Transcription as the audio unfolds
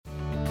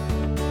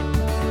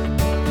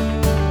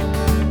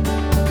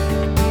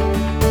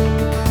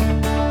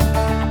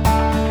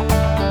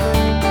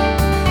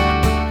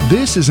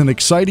This is an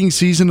exciting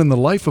season in the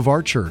life of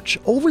our church.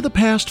 Over the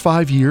past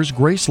 5 years,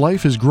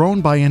 GraceLife has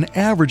grown by an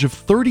average of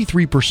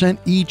 33%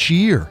 each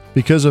year.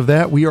 Because of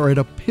that, we are at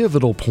a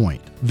pivotal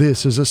point.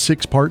 This is a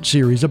 6-part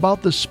series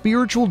about the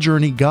spiritual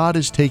journey God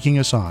is taking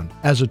us on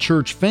as a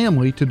church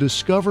family to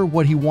discover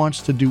what He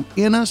wants to do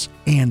in us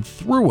and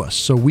through us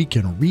so we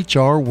can reach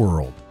our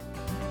world.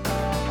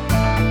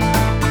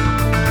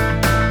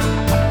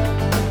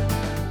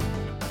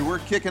 We're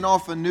kicking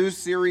off a new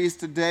series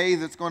today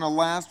that's going to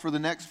last for the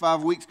next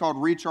 5 weeks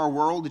called Reach Our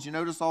World. Did you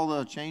notice all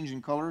the change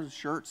in colors,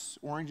 shirts,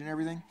 orange and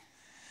everything?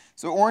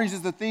 So orange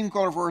is the theme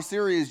color for our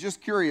series.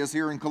 Just curious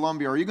here in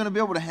Columbia, are you going to be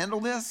able to handle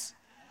this?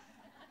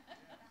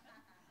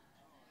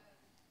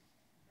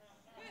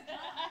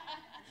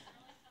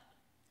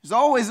 There's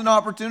always an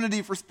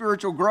opportunity for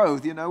spiritual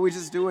growth. We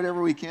just do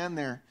whatever we can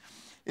there.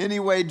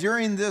 Anyway,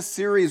 during this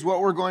series,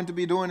 what we're going to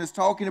be doing is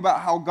talking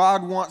about how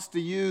God wants to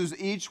use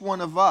each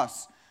one of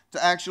us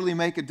to actually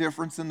make a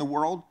difference in the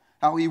world,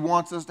 how He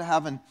wants us to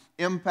have an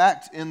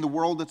impact in the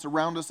world that's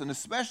around us, and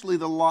especially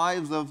the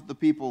lives of the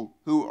people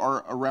who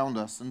are around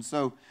us. And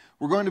so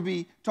we're going to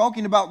be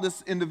talking about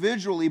this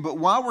individually, but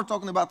while we're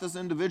talking about this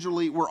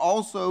individually, we're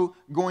also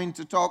going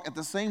to talk at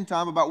the same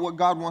time about what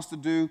God wants to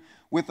do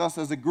with us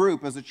as a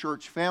group, as a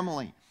church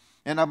family.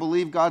 And I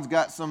believe God's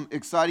got some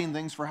exciting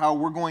things for how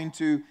we're going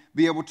to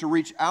be able to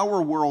reach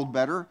our world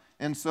better.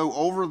 And so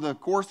over the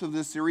course of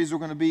this series, we're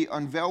going to be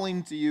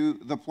unveiling to you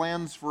the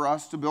plans for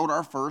us to build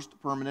our first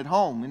permanent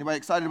home. Anybody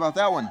excited about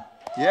that one?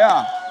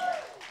 Yeah.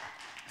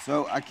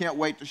 So I can't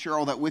wait to share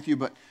all that with you.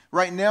 But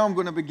right now I'm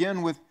going to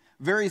begin with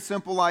a very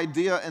simple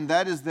idea, and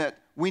that is that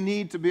we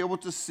need to be able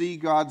to see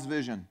God's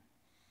vision.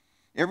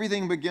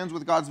 Everything begins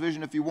with God's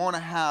vision if you want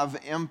to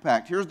have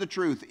impact. Here's the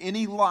truth.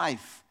 Any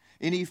life,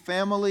 any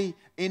family,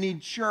 any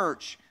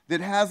church that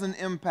has an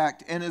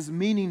impact and is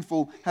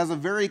meaningful has a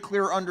very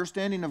clear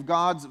understanding of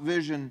God's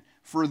vision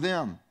for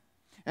them.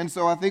 And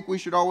so I think we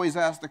should always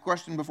ask the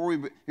question before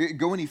we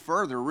go any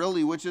further,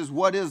 really, which is,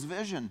 what is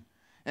vision?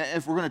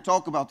 If we're going to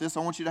talk about this,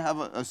 I want you to have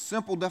a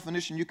simple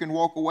definition you can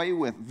walk away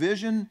with.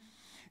 Vision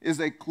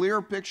is a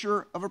clear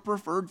picture of a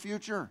preferred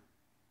future.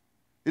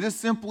 It is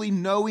simply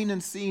knowing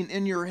and seeing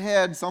in your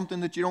head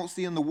something that you don't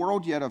see in the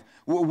world yet of.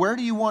 Where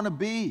do you want to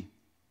be?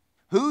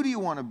 Who do you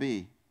want to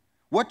be?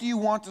 What do you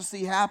want to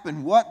see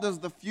happen? What does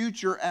the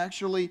future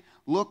actually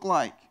look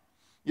like?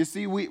 You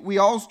see, we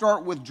all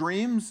start with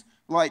dreams.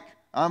 Like,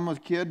 I'm a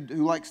kid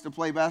who likes to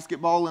play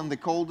basketball in the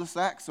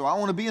cul-de-sac, so I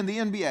want to be in the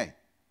NBA.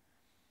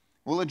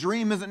 Well, a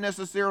dream isn't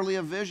necessarily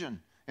a vision.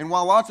 And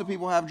while lots of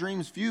people have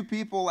dreams, few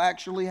people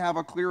actually have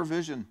a clear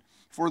vision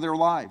for their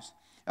lives.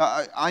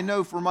 I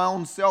know for my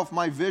own self,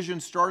 my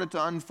vision started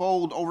to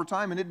unfold over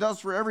time, and it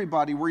does for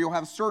everybody, where you'll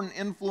have certain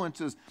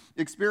influences,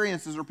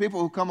 experiences, or people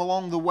who come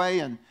along the way,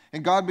 and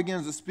God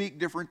begins to speak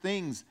different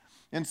things.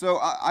 And so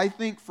I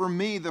think for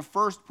me, the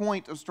first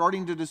point of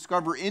starting to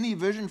discover any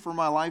vision for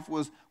my life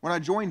was when I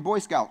joined Boy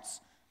Scouts.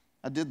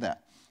 I did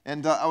that.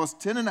 And I was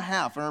 10 and a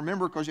half. I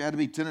remember because you had to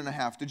be 10 and a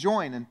half to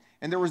join.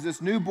 And there was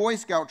this new Boy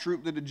Scout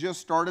troop that had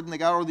just started, and they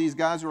got all these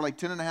guys who were like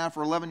 10 and a half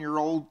or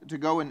 11-year-old to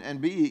go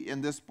and be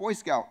in this Boy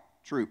Scout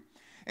troop.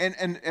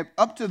 And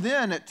up to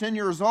then, at 10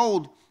 years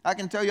old, I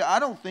can tell you, I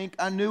don't think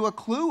I knew a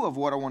clue of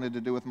what I wanted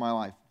to do with my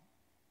life.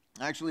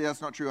 Actually,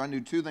 that's not true. I knew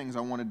 2 things I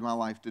wanted my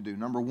life to do.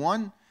 Number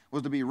 1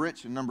 was to be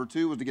rich, and number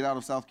 2 was to get out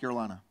of South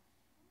Carolina.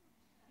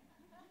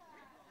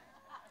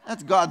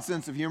 That's God's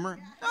sense of humor.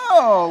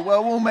 Oh,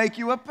 well, we'll make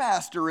you a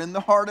pastor in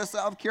the heart of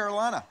South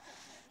Carolina.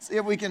 See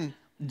if we can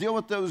deal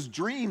with those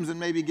dreams and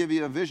maybe give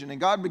you a vision. And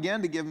God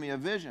began to give me a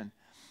vision.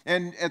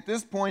 And at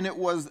this point, it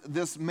was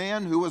this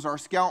man who was our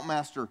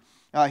scoutmaster.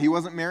 He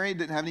wasn't married,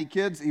 didn't have any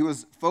kids. He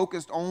was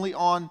focused only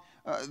on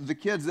the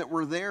kids that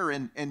were there.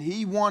 And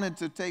he wanted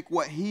to take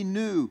what he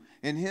knew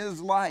in his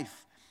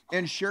life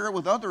and share it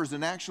with others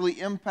and actually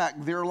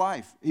impact their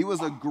life. He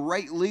was a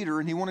great leader,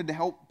 and he wanted to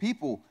help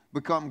people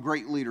become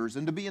great leaders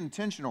and to be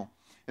intentional.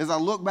 As I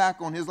look back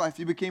on his life,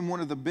 he became one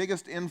of the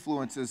biggest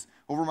influences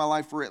over my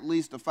life for at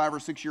least a 5 or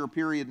 6 year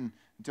period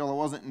until I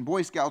wasn't in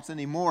Boy Scouts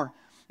anymore.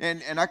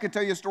 And I could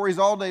tell you stories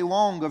all day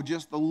long of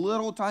just the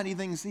little tiny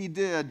things he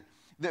did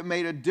that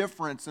made a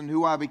difference in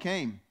who I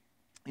became.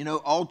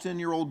 All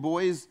 10-year-old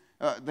boys,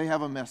 they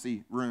have a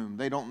messy room.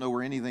 They don't know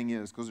where anything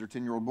is because they're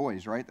 10-year-old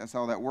boys, right? That's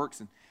how that works.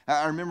 And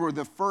I remember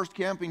the first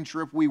camping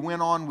trip we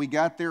went on, we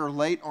got there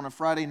late on a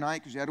Friday night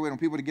because you had to wait on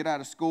people to get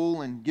out of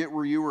school and get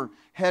where you were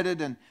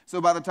headed. And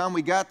so by the time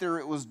we got there,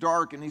 it was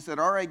dark. And he said,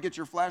 all right, get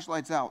your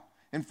flashlights out.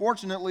 And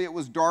fortunately, it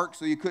was dark,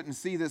 so you couldn't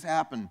see this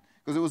happen,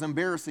 because it was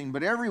embarrassing.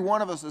 But every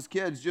one of us as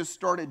kids just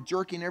started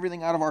jerking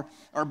everything out of our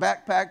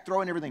backpack,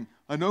 throwing everything.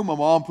 I know my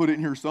mom put it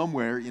in here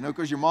somewhere,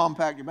 because your mom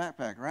packed your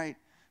backpack, right?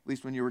 At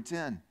least when you were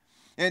 10.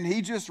 And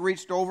he just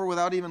reached over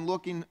without even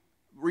looking,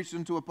 reached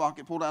into a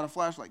pocket, pulled out a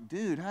flashlight.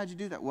 Dude, how'd you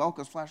do that? Well,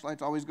 because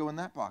flashlights always go in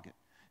that pocket.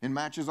 And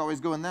matches always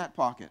go in that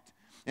pocket.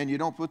 And you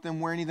don't put them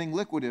where anything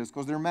liquid is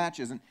because they're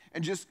matches.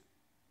 And just,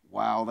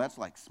 wow, that's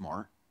like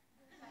smart.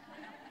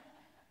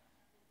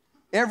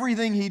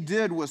 Everything he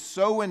did was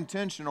so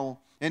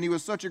intentional, and he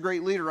was such a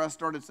great leader, I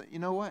started saying, you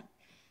know what?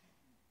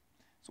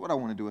 That's what I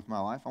want to do with my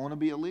life. I want to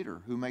be a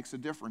leader who makes a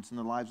difference in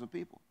the lives of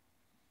people.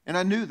 And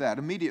I knew that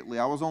immediately.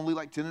 I was only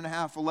like 10 and a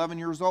half, 11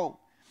 years old.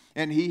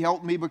 And he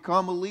helped me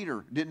become a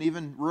leader. Didn't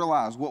even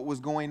realize what was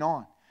going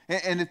on.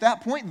 And at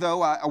that point,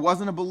 though, I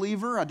wasn't a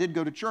believer. I did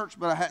go to church,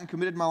 but I hadn't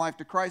committed my life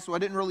to Christ, so I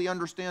didn't really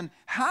understand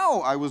how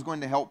I was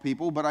going to help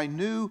people, but I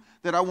knew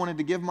that I wanted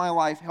to give my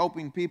life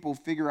helping people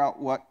figure out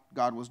what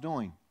God was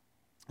doing.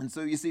 And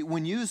so you see,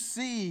 when you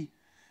see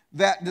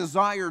that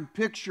desired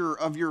picture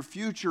of your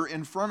future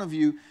in front of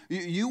you,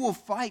 you will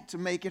fight to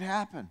make it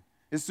happen.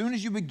 As soon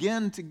as you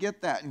begin to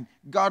get that and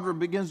God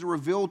begins to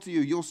reveal to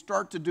you, you'll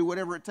start to do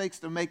whatever it takes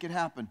to make it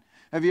happen.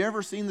 Have you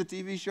ever seen the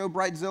TV show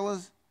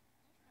Bridezillas?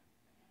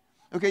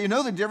 Okay, you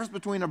know the difference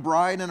between a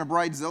bride and a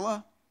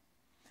bridezilla?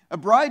 A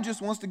bride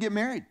just wants to get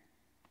married.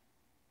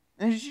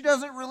 And she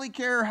doesn't really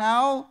care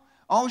how.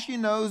 All she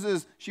knows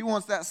is she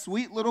wants that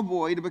sweet little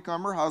boy to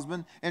become her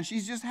husband, and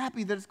she's just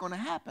happy that it's going to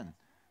happen.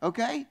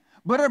 Okay?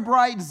 But a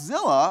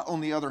bridezilla,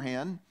 on the other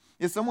hand,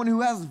 is someone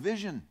who has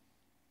vision.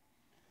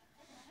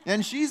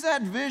 And she's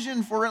had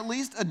vision for at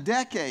least a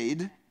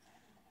decade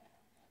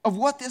of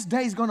what this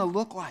day is going to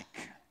look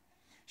like.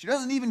 She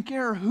doesn't even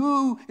care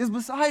who is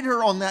beside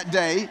her on that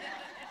day.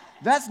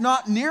 That's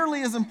not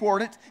nearly as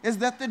important as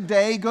that the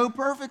day go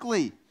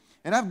perfectly.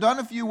 And I've done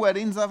a few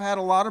weddings. I've had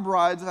a lot of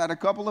brides. I've had a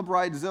couple of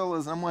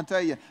bridezillas. And I'm going to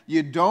tell you,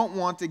 you don't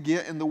want to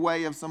get in the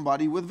way of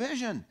somebody with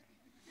vision.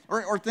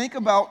 Or think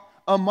about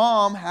a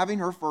mom having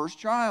her first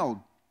child.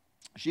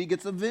 She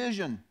gets a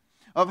vision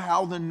of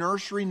how the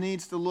nursery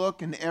needs to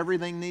look and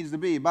everything needs to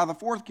be. By the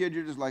fourth kid,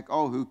 you're just like,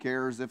 oh, who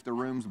cares if the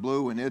room's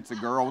blue and it's a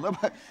girl?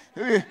 Nobody,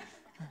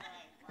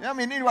 I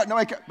mean, anybody,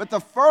 nobody cares. But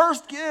the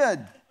first kid,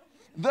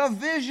 the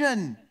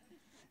vision.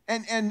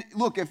 And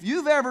look, if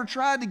you've ever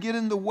tried to get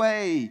in the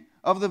way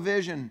of the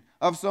vision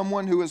of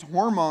someone who is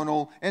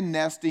hormonal and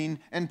nesting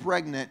and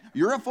pregnant,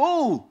 you're a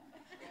fool.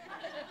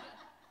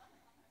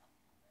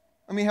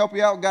 Let me help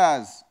you out,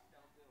 guys.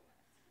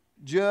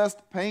 Just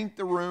paint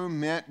the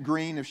room mint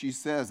green if she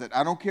says it.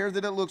 I don't care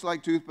that it looks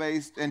like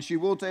toothpaste, and she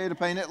will tell you to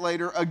paint it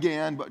later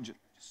again, but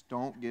just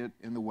don't get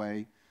in the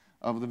way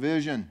of the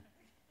vision.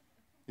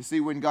 You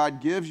see, when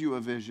God gives you a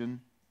vision,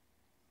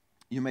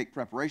 you make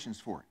preparations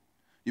for it.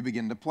 You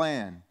begin to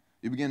plan.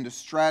 You begin to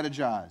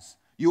strategize.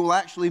 You will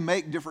actually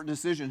make different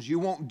decisions. You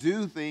won't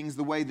do things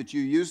the way that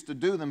you used to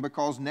do them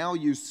because now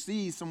you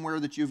see somewhere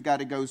that you've got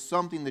to go,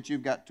 something that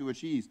you've got to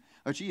achieve.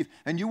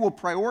 And you will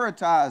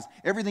prioritize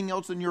everything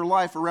else in your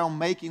life around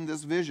making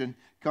this vision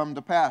come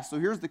to pass. So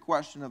here's the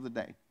question of the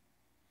day.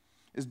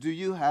 Do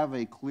you have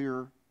a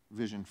clear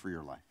vision for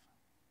your life?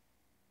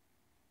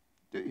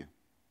 Do you?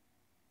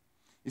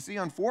 You see,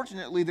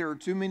 unfortunately, there are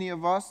too many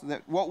of us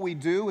that what we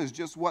do is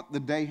just what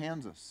the day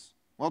hands us.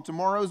 Well,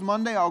 tomorrow's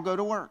Monday, I'll go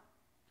to work.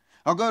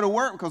 I'll go to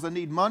work because I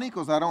need money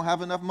because I don't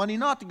have enough money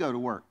not to go to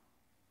work.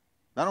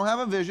 I don't have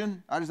a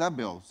vision. I just have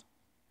bills.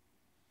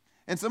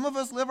 And some of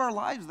us live our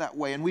lives that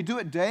way, and we do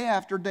it day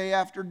after day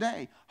after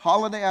day,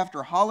 holiday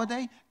after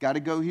holiday. Got to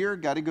go here,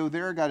 got to go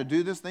there, got to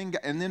do this thing,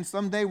 and then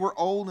someday we're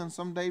old and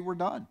someday we're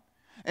done.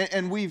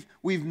 And we've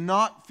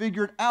not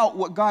figured out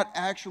what God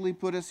actually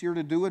put us here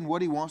to do and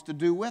what He wants to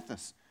do with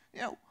us.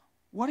 You know,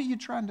 what are you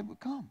trying to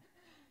become?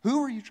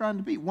 Who are you trying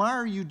to be? Why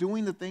are you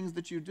doing the things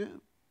that you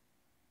do?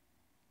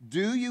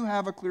 Do you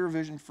have a clear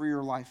vision for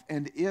your life?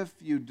 And if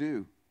you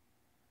do,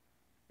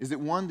 is it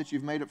one that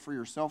you've made up for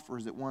yourself, or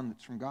is it one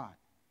that's from God?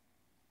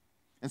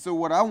 And so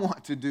what I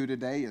want to do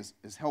today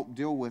is help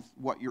deal with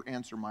what your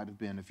answer might have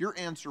been. If your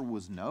answer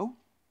was no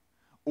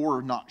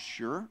or not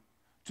sure,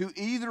 to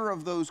either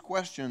of those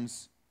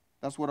questions,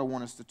 that's what I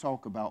want us to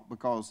talk about,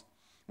 because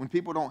when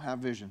people don't have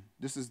vision,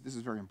 this is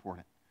very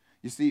important.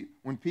 You see,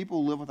 when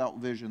people live without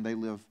vision, they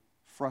live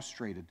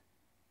frustrated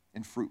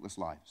and fruitless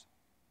lives.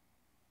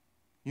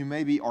 You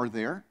maybe are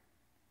there.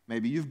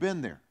 Maybe you've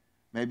been there.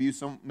 Maybe you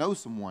know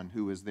someone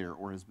who is there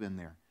or has been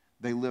there.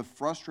 They live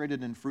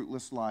frustrated and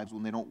fruitless lives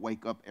when they don't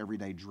wake up every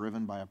day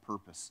driven by a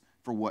purpose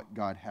for what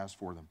God has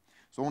for them.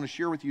 So I want to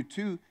share with you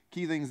two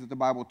key things that the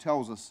Bible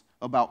tells us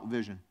about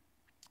vision.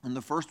 And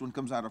the first one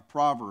comes out of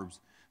Proverbs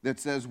that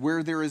says,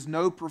 where there is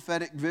no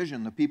prophetic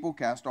vision, the people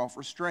cast off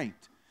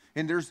restraint.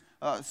 And there's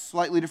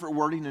slightly different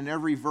wording in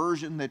every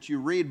version that you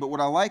read, but what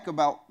I like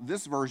about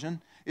this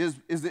version is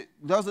it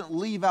doesn't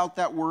leave out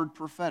that word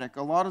prophetic.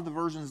 A lot of the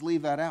versions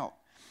leave that out.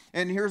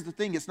 And here's the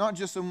thing, it's not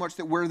just so much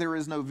that where there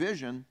is no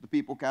vision, the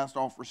people cast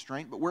off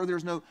restraint, but where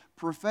there's no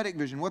prophetic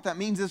vision. What that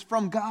means is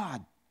from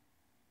God.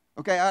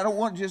 Okay, I don't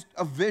want just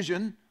a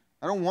vision.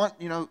 I don't want,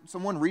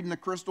 someone reading a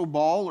crystal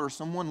ball or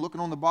someone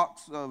looking on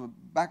the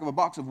back of a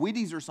box of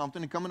Wheaties or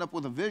something and coming up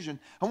with a vision.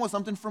 I want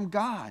something from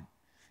God.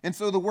 And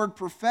so the word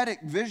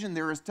prophetic vision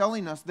there is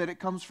telling us that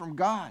it comes from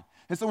God.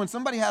 And so when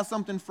somebody has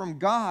something from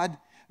God,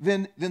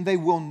 then they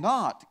will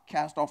not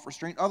cast off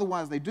restraint.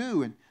 Otherwise they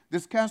do. And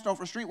this cast off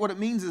restraint, what it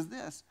means is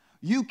this.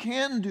 You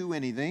can do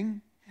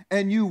anything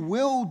and you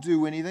will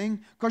do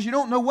anything because you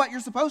don't know what you're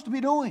supposed to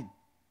be doing.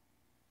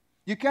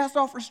 You cast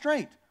off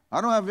restraint. I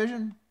don't have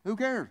vision. Who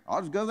cares?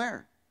 I'll just go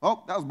there.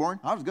 Oh, that was boring.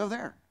 I'll just go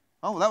there.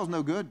 Oh, that was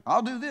no good.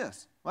 I'll do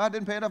this. Well, I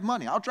didn't pay enough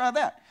money. I'll try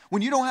that.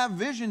 When you don't have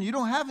vision, you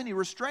don't have any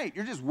restraint.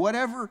 You're just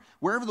wherever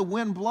the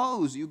wind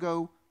blows, you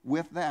go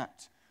with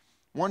that.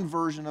 One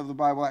version of the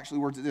Bible actually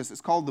words it this.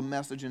 It's called The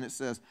Message, and it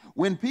says,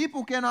 when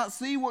people cannot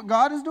see what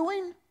God is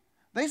doing,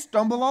 they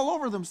stumble all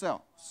over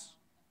themselves.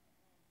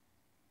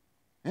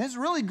 And it's a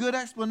really good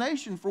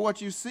explanation for what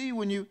you see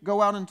when you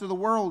go out into the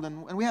world.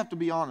 And we have to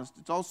be honest.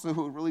 It's also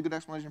a really good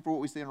explanation for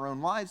what we see in our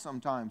own lives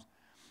sometimes.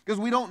 Because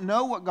we don't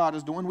know what God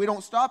is doing. We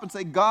don't stop and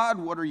say, God,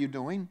 what are you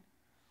doing?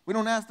 We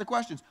don't ask the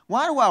questions.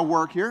 Why do I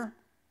work here?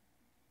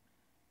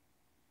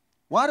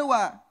 Why do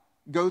I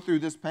go through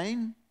this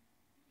pain?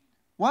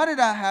 Why did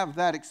I have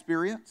that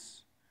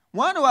experience?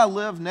 Why do I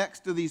live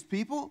next to these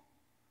people?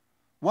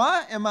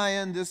 Why am I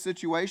in this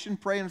situation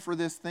praying for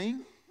this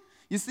thing?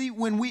 You see,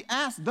 when we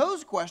ask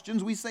those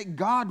questions, we say,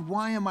 God,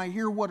 why am I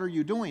here? What are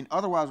you doing?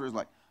 Otherwise, we're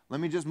like, let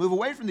me just move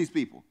away from these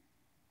people.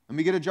 Let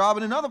me get a job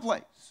in another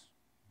place.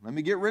 Let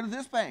me get rid of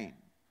this pain.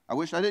 I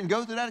wish I didn't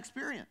go through that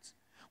experience.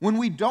 When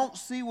we don't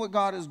see what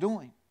God is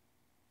doing,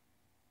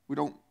 we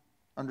don't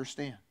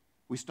understand.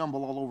 We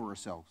stumble all over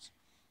ourselves.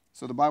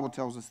 So the Bible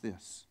tells us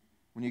this.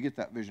 When you get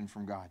that vision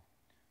from God,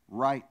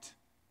 write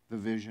the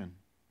vision.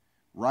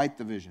 Write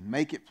the vision.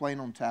 Make it plain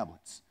on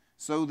tablets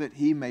so that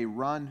he may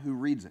run who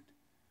reads it.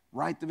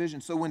 Write the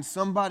vision. So when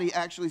somebody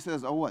actually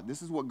says, oh, what?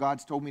 This is what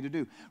God's told me to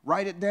do.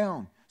 Write it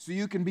down so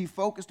you can be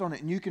focused on it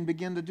and you can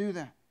begin to do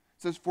that.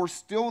 It says, for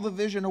still the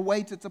vision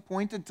awaits its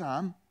appointed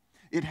time.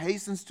 It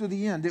hastens to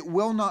the end. It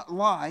will not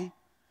lie.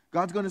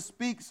 God's going to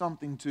speak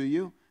something to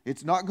you.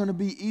 It's not going to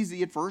be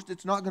easy at first.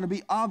 It's not going to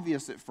be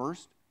obvious at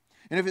first.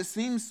 And if it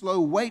seems slow,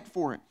 wait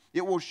for it.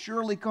 It will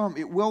surely come.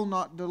 It will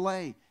not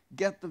delay.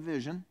 Get the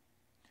vision.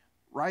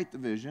 Write the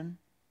vision.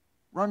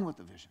 Run with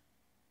the vision.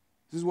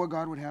 This is what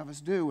God would have us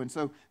do. And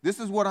so this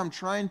is what I'm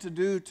trying to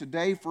do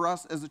today for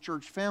us as a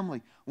church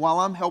family. While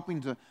I'm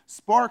helping to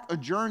spark a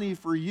journey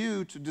for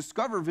you to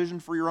discover vision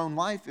for your own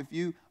life, if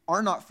you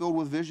are not filled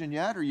with vision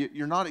yet or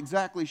you're not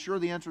exactly sure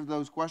the answer to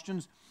those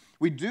questions,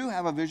 we do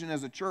have a vision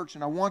as a church,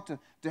 and I want to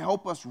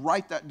help us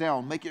write that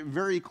down, make it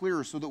very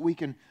clear so that we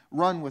can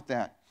run with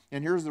that.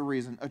 And here's the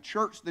reason. A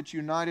church that's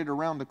united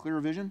around a clear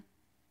vision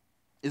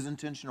is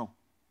intentional,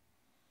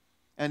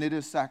 and it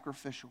is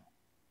sacrificial.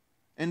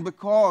 And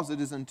because it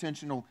is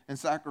intentional and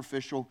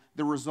sacrificial,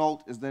 the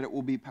result is that it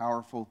will be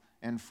powerful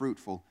and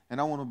fruitful.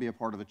 And I want to be a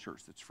part of a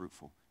church that's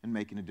fruitful and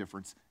making a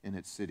difference in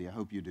its city. I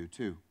hope you do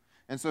too.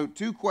 And so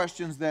 2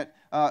 questions that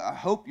I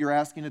hope you're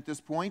asking at this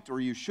point, or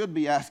you should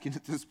be asking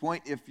at this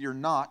point if you're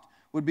not,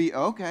 would be,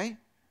 okay,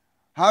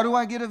 how do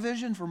I get a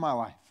vision for my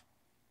life?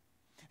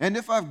 And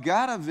if I've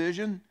got a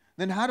vision,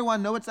 then how do I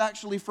know it's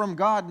actually from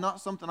God,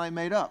 not something I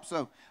made up?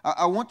 So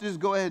I want to just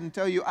go ahead and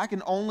tell you, I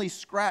can only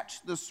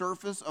scratch the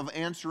surface of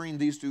answering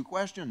these 2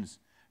 questions.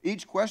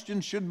 Each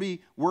question should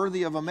be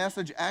worthy of a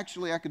message.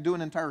 Actually, I could do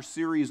an entire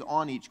series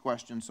on each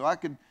question. So I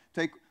could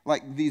take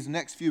like these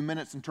next few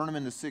minutes and turn them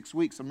into 6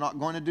 weeks. I'm not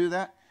going to do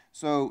that.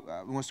 So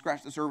I'm going to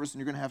scratch the surface, and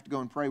you're going to have to go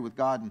and pray with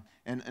God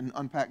and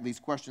unpack these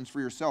questions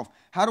for yourself.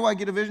 How do I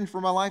get a vision for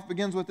my life?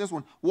 Begins with this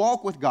one.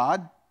 Walk with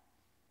God.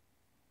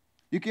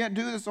 You can't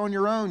do this on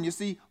your own. You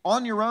see,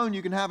 on your own,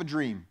 you can have a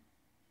dream.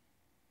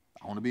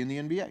 I want to be in the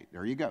NBA.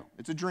 There you go.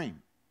 It's a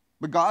dream.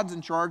 But God's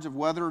in charge of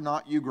whether or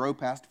not you grow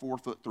past 4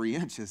 foot 3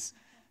 inches.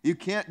 You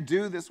can't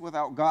do this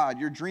without God.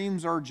 Your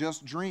dreams are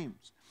just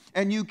dreams.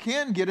 And you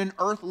can get an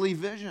earthly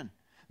vision.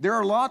 There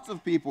are lots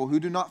of people who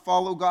do not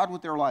follow God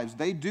with their lives.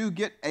 They do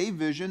get a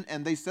vision,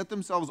 and they set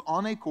themselves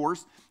on a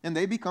course, and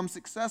they become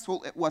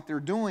successful at what they're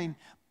doing,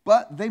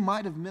 but they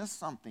might have missed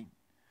something.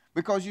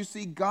 Because you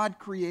see, God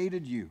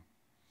created you.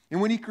 And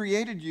when he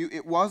created you,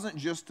 it wasn't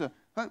just to,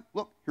 hey,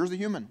 look, here's a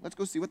human. Let's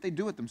go see what they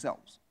do with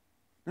themselves.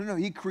 No,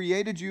 he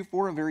created you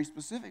for a very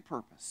specific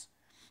purpose.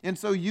 And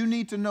so you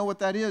need to know what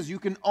that is. You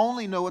can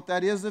only know what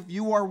that is if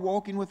you are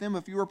walking with him,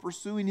 if you are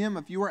pursuing him,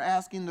 if you are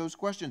asking those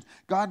questions.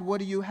 God, what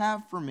do you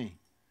have for me?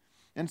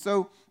 And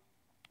so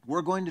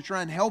we're going to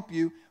try and help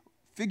you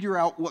figure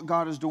out what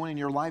God is doing in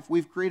your life.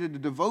 We've created a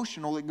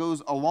devotional that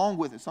goes along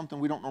with it, something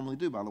we don't normally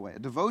do, by the way, a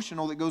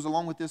devotional that goes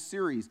along with this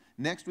series.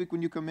 Next week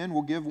when you come in,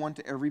 we'll give one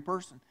to every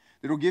person.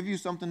 It'll give you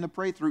something to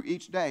pray through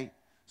each day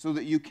so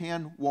that you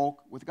can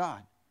walk with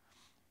God.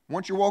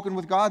 Once you're walking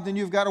with God, then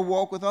you've got to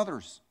walk with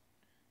others.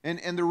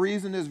 And the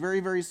reason is very,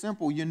 very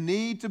simple. You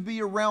need to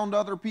be around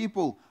other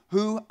people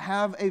who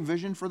have a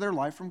vision for their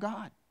life from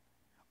God.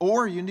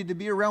 Or you need to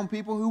be around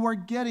people who are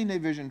getting a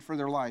vision for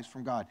their lives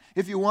from God.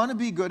 If you want to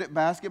be good at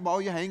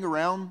basketball, you hang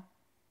around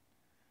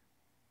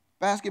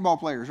basketball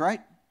players,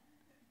 right?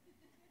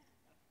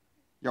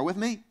 Y'all with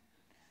me?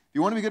 If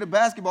you want to be good at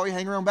basketball, you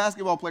hang around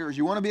basketball players.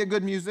 You want to be a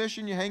good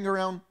musician, you hang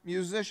around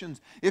musicians.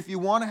 If you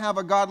want to have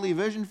a godly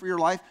vision for your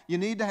life, you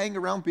need to hang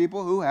around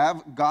people who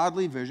have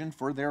godly vision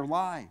for their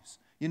lives.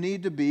 You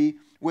need to be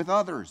with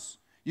others.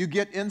 You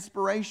get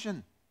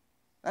inspiration.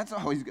 That's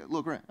always good.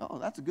 Look around. Oh,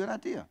 that's a good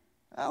idea.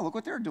 Oh, look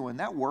what they're doing.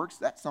 That works.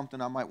 That's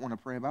something I might want to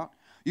pray about.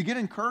 You get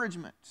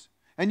encouragement.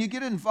 And you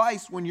get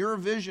advice when your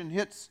vision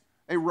hits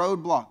a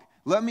roadblock.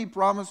 Let me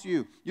promise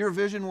you, your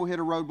vision will hit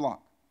a roadblock.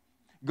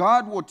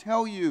 God will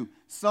tell you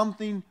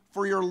something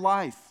for your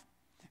life.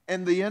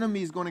 And the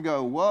enemy's going to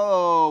go,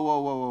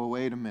 whoa,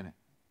 wait a minute.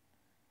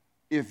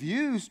 If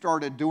you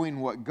started doing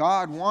what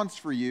God wants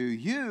for you,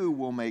 you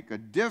will make a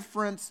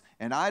difference,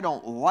 and I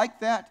don't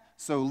like that,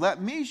 so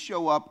let me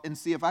show up and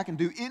see if I can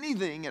do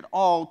anything at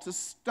all to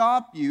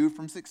stop you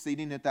from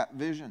succeeding at that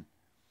vision.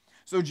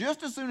 So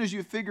just as soon as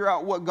you figure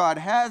out what God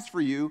has for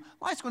you,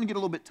 life's going to get a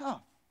little bit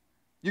tough.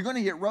 You're going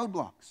to hit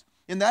roadblocks.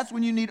 And that's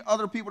when you need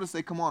other people to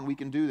say, come on, we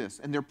can do this.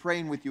 And they're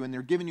praying with you, and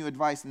they're giving you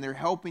advice, and they're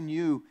helping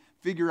you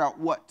figure out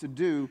what to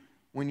do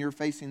when you're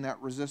facing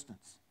that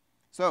resistance.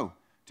 So,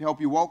 to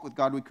help you walk with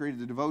God, we created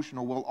the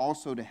devotional. Well,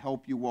 also to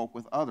help you walk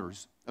with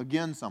others.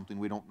 Again, something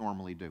we don't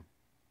normally do.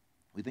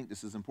 We think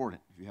this is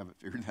important, if you haven't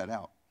figured that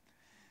out,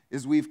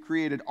 is we've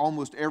created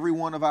almost every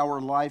one of our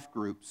life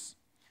groups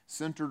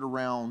centered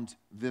around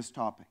this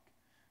topic.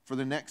 For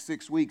the next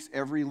 6 weeks,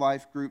 every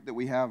life group that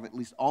we have, at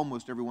least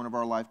almost every one of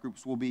our life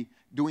groups, will be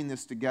doing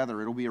this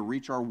together. It'll be a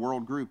Reach Our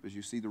World group, as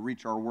you see the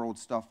Reach Our World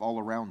stuff all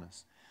around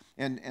us.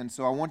 And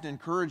so I want to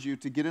encourage you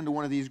to get into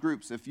one of these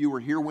groups. If you were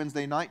here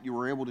Wednesday night, you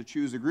were able to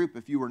choose a group.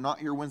 If you were not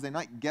here Wednesday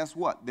night, guess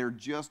what? They're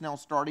just now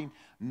starting.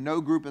 No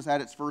group has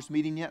had its first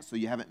meeting yet, so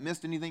you haven't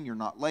missed anything. You're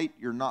not late.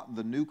 You're not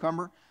the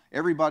newcomer.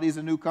 Everybody's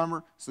a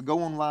newcomer. So go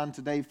online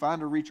today,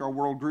 find a Reach Our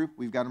World group.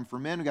 We've got them for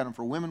men, we've got them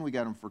for women, we've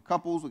got them for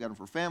couples, we've got them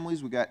for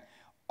families, we've got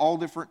all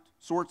different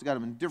sorts. We've got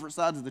them in different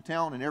sides of the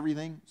town and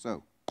everything.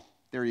 So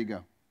there you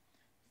go.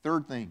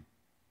 Third thing,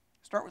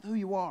 start with who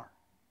you are.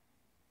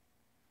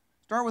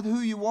 Start with who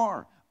you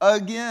are.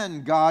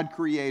 Again, God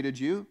created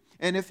you.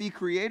 And if He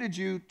created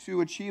you to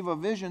achieve a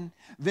vision,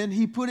 then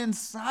He put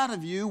inside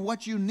of you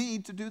what you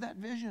need to do that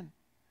vision.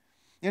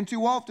 And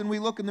too often we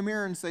look in the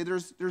mirror and say,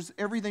 there's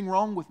everything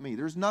wrong with me.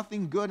 There's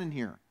nothing good in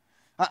here.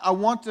 I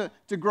want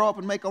to grow up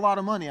and make a lot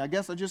of money. I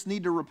guess I just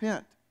need to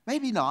repent.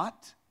 Maybe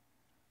not.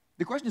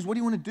 The question is, what do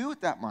you want to do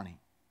with that money?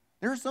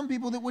 There are some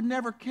people that would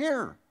never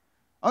care.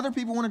 Other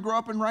people want to grow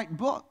up and write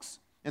books.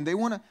 And they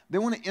want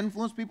to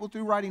influence people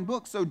through writing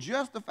books. So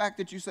just the fact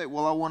that you say,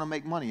 well, I want to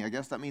make money, I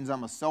guess that means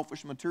I'm a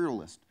selfish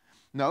materialist.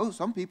 No,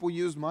 some people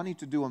use money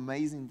to do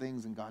amazing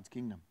things in God's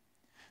kingdom.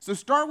 So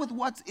start with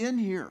what's in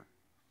here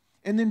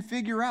and then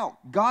figure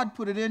out, God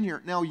put it in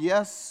here. Now,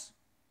 yes,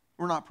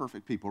 we're not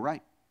perfect people,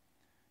 right?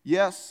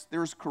 Yes,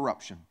 there's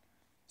corruption.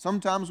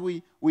 Sometimes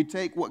we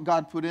take what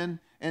God put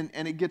in and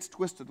it gets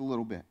twisted a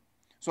little bit.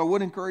 So I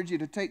would encourage you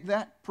to take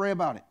that, pray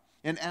about it,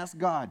 and ask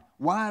God,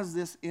 why is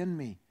this in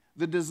me?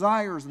 The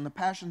desires and the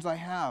passions I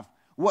have,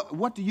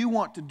 what do you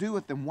want to do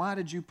with them? Why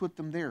did you put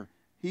them there?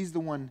 He's the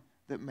one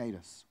that made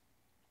us.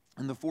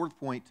 And the fourth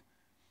point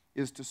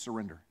is to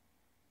surrender.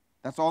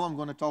 That's all I'm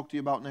going to talk to you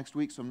about next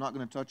week, so I'm not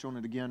going to touch on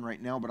it again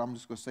right now, but I'm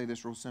just going to say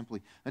this real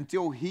simply.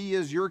 Until He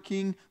is your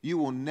king, you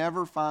will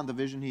never find the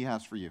vision He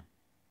has for you.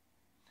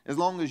 As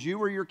long as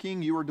you are your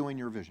king, you are doing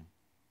your vision.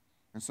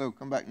 And so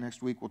come back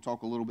next week, we'll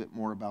talk a little bit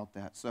more about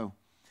that. So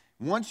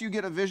once you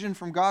get a vision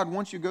from God,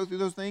 once you go through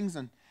those things,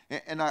 and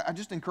I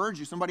just encourage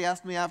you. Somebody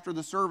asked me after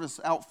the service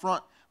out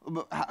front,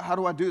 how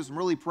do I do this? I'm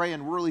really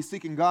praying. We're really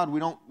seeking God. We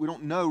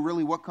don't know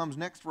really what comes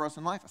next for us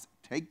in life. I said,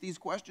 take these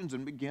questions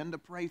and begin to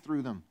pray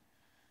through them.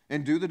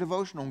 And do the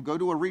devotional. And go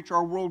to a Reach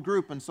Our World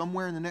group. And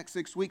somewhere in the next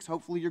 6 weeks,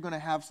 hopefully you're going to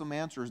have some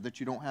answers that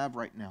you don't have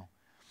right now.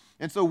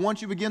 And so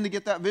once you begin to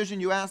get that vision,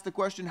 you ask the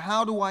question,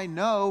 how do I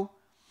know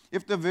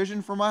if the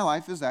vision for my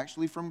life is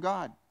actually from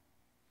God?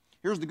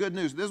 Here's the good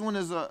news. This one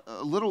is a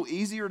little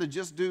easier to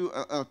just do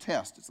a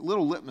test. It's a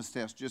little litmus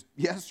test, just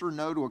yes or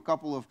no to a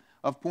couple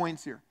of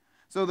points here.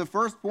 So the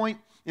first point,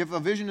 if a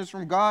vision is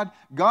from God,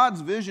 God's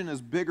vision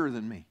is bigger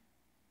than me.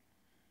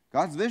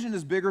 God's vision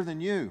is bigger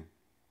than you.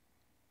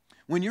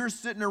 When you're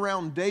sitting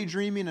around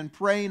daydreaming and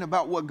praying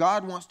about what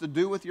God wants to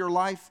do with your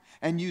life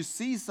and you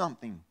see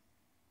something,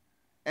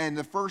 and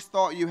the first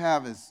thought you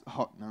have is,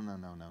 oh,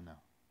 no.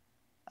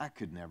 I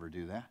could never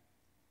do that.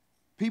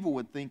 People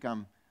would think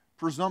I'm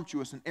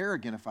presumptuous and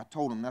arrogant if I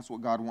told them that's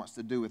what God wants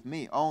to do with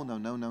me. Oh,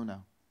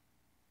 no.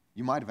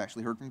 You might have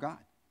actually heard from God.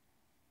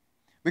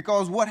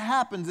 Because what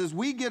happens is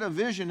we get a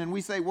vision and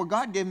we say, well,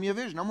 God gave me a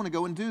vision. I'm going to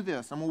go and do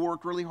this. I'm going to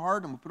work really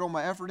hard. I'm going to put all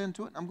my effort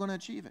into it. And I'm going to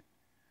achieve it.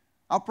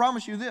 I'll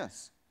promise you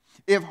this.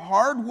 If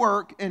hard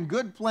work and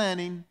good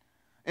planning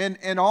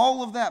and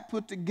all of that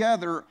put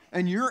together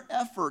and your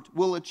effort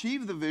will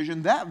achieve the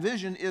vision, that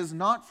vision is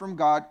not from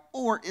God,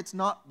 or it's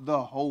not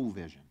the whole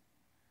vision.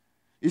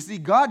 You see,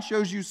 God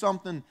shows you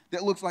something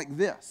that looks like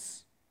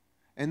this.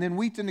 And then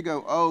we tend to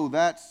go, oh,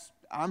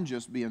 I'm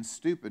just being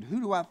stupid. Who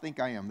do I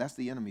think I am? That's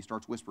the enemy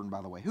starts whispering,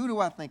 by the way. Who do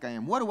I think I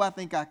am? What do I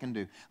think I can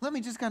do? Let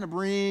me just kind of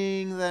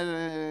bring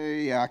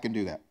that. Yeah, I can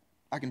do that.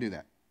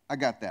 I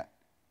got that.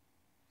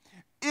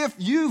 If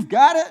you've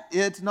got it,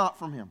 it's not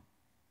from Him.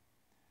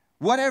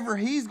 Whatever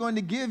He's going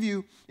to give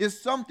you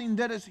is something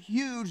that is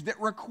huge,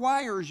 that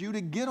requires you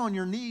to get on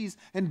your knees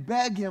and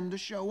beg Him to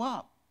show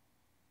up.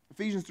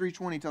 Ephesians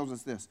 3:20 tells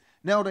us this.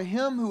 Now to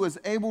Him who is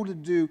able to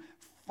do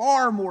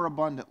far more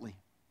abundantly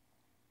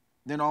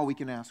than all we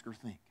can ask or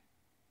think.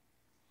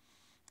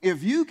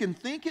 If you can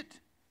think it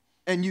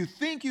and you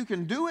think you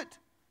can do it,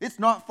 it's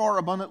not far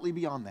abundantly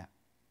beyond that.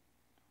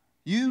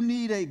 You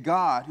need a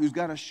God who's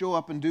got to show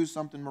up and do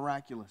something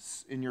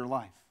miraculous in your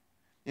life.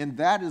 And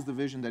that is the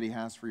vision that he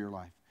has for your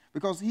life.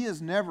 Because he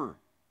has never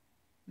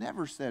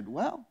said,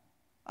 well,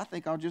 I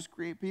think I'll just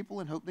create people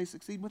and hope they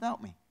succeed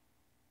without me.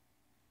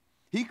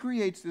 He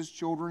creates his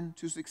children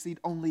to succeed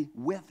only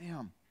with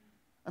him.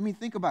 I mean,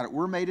 think about it.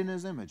 We're made in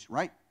his image,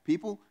 right?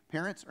 People,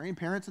 parents, are any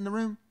parents in the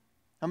room?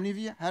 How many of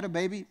you had a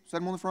baby, set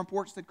them on the front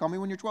porch, said, call me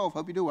when you're 12,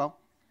 hope you do well?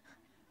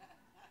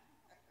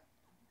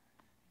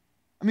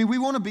 I mean, we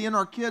want to be in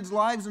our kids'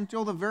 lives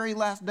until the very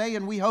last day,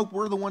 and we hope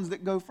we're the ones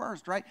that go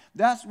first, right?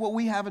 That's what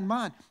we have in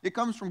mind. It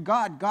comes from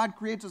God. God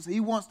creates us. He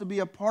wants to be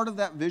a part of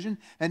that vision,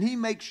 and he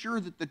makes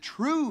sure that the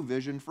true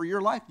vision for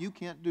your life, you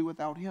can't do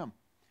without him.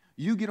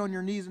 You get on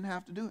your knees and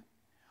have to do it.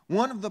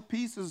 One of the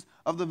pieces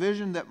of the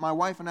vision that my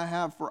wife and I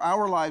have for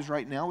our lives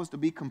right now is to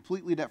be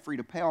completely debt-free,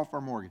 to pay off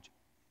our mortgage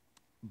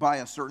by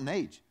a certain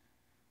age.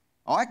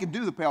 Oh, I could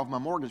do the pay off my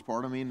mortgage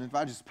part. I mean, if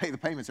I just pay the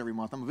payments every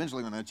month, I'm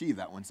eventually going to achieve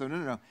that one. So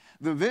no.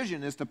 The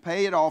vision is to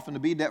pay it off and to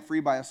be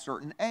debt-free by a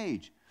certain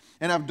age.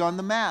 And I've done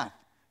the math,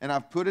 and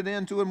I've put it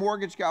into a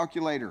mortgage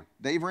calculator.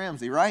 Dave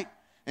Ramsey, right?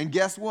 And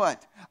guess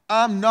what?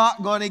 I'm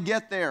not going to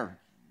get there.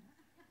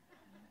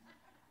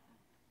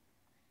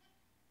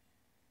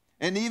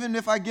 And even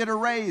if I get a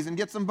raise and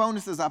get some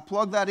bonuses, I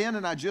plug that in,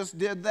 and I just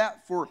did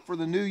that for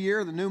the new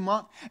year, the new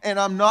month, and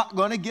I'm not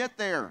going to get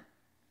there.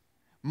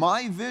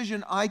 My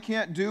vision I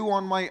can't do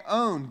on my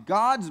own.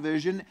 God's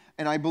vision,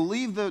 and I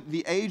believe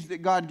the age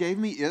that God gave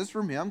me is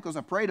from him because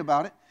I prayed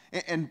about it.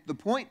 And the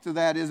point to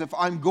that is if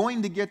I'm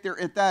going to get there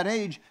at that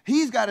age,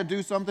 he's got to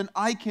do something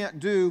I can't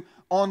do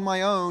on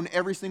my own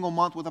every single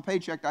month with a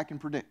paycheck I can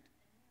predict.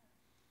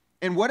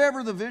 And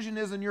whatever the vision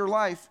is in your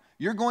life,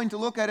 you're going to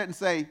look at it and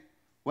say,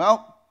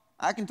 well,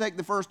 I can take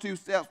the first 2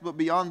 steps, but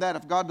beyond that,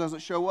 if God doesn't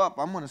show up,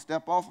 I'm going to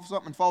step off of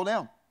something and fall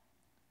down.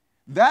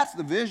 That's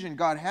the vision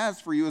God has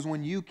for you, is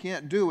when you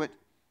can't do it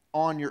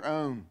on your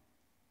own.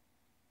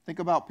 Think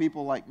about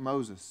people like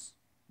Moses.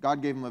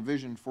 God gave him a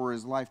vision for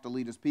his life to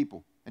lead his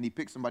people, and he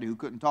picked somebody who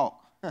couldn't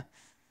talk.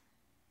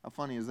 How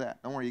funny is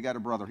that? Don't worry, you got a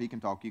brother. He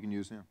can talk. You can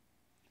use him.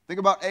 Think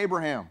about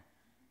Abraham.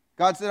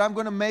 God said, I'm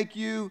going to make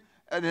you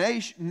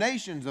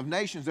nations of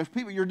nations. There's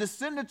people, your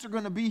descendants are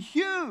going to be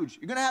huge.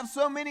 You're going to have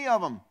so many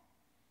of them.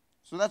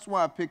 So that's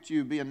why I picked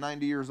you being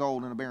 90 years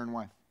old and a barren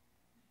wife.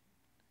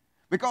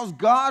 Because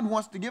God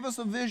wants to give us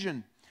a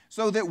vision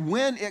so that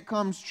when it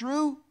comes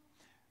true,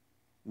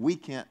 we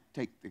can't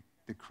take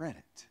the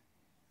credit.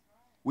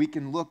 We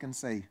can look and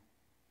say,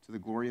 to the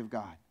glory of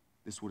God,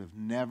 this would have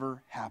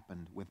never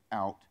happened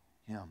without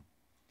him.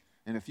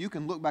 And if you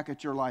can look back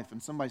at your life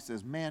and somebody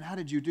says, man, how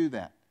did you do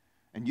that?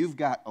 And you've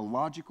got a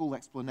logical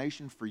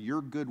explanation for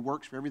your good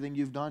works, for everything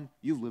you've done,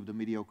 you've lived a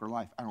mediocre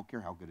life. I don't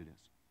care how good it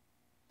is.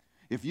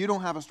 If you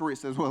don't have a story that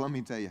says, well, let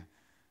me tell you,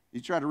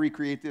 you try to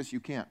recreate this, you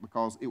can't,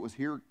 because it was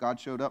here, God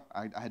showed up,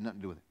 I had nothing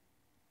to do with it.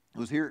 It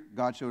was here,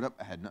 God showed up,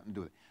 I had nothing to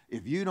do with it.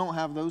 If you don't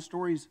have those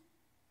stories,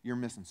 you're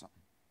missing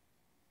something.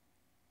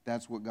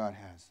 That's what God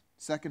has.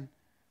 Second,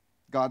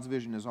 God's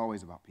vision is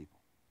always about people.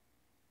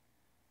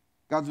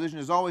 God's vision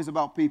is always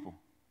about people.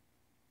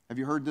 Have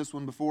you heard this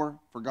one before?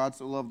 For God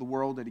so loved the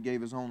world that he gave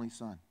his only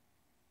son,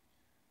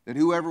 that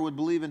whoever would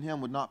believe in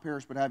him would not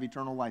perish but have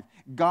eternal life.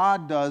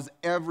 God does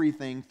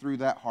everything through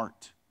that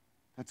heart.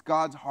 That's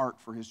God's heart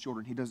for his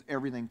children. He does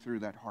everything through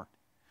that heart.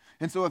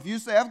 And so if you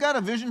say, I've got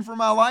a vision for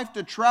my life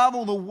to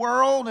travel the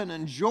world and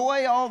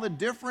enjoy all the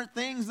different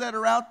things that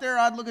are out there,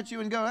 I'd look at you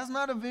and go, that's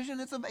not a vision,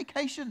 it's a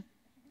vacation.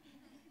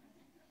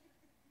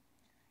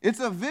 It's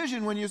a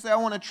vision when you say, I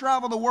want to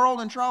travel the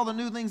world and try all the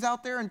new things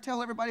out there and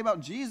tell everybody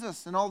about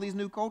Jesus and all these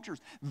new cultures.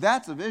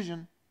 That's a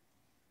vision.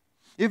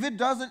 If it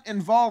doesn't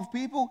involve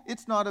people,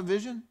 it's not a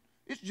vision.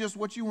 It's just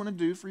what you want to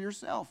do for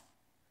yourself.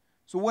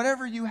 So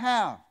whatever you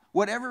have,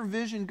 whatever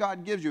vision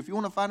God gives you, if you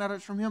want to find out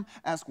it's from him,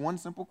 ask one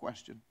simple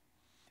question.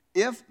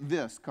 If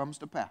this comes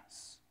to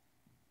pass,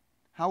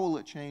 how will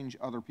it change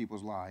other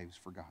people's lives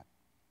for God?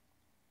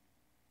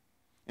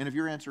 And if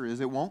your answer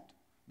is it won't,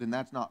 then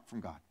that's not from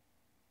God.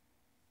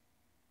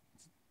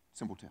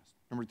 Simple test.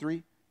 Number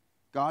 3,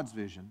 God's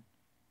vision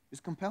is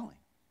compelling.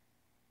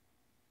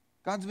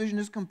 God's vision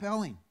is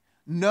compelling.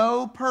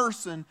 No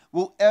person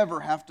will ever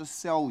have to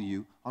sell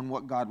you on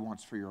what God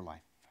wants for your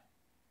life.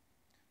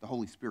 The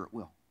Holy Spirit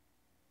will.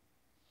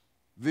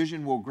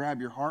 Vision will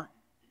grab your heart.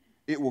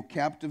 It will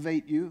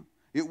captivate you.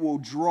 It will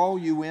draw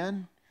you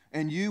in,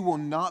 and you will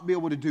not be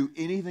able to do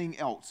anything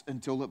else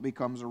until it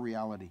becomes a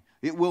reality.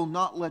 It will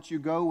not let you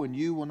go, and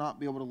you will not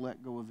be able to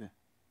let go of it.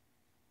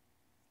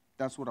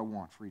 That's what I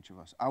want for each of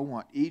us. I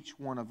want each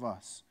one of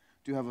us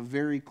to have a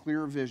very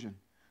clear vision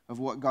of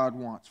what God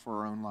wants for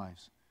our own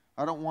lives.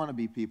 I don't want to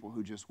be people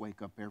who just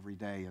wake up every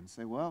day and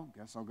say, well,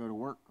 guess I'll go to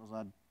work because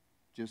I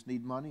just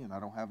need money and I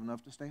don't have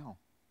enough to stay home.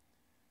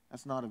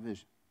 That's not a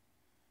vision.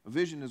 A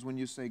vision is when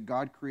you say,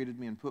 God created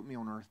me and put me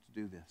on earth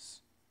to do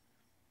this.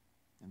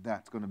 And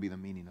that's going to be the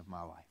meaning of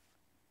my life.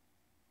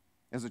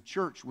 As a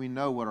church, we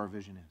know what our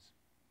vision is.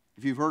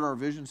 If you've heard our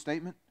vision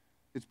statement,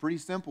 it's pretty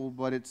simple,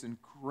 but it's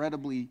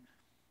incredibly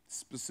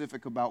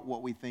specific about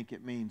what we think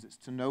it means. It's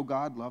to know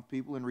God, love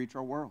people, and reach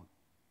our world.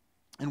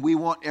 And we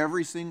want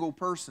every single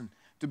person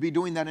to be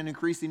doing that in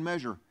increasing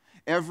measure.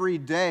 Every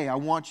day, I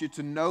want you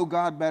to know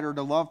God better,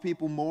 to love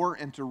people more,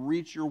 and to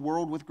reach your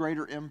world with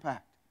greater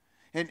impact.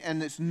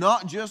 And it's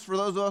not just for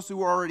those of us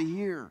who are already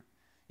here.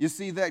 You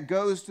see,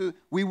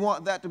 we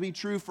want that to be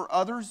true for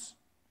others.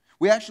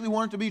 We actually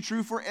want it to be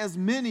true for as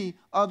many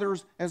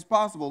others as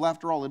possible.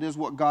 After all, it is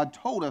what God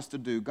told us to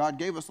do. God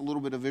gave us a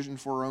little bit of vision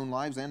for our own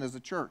lives and as a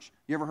church.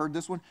 You ever heard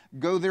this one?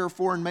 Go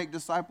therefore and make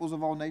disciples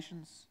of all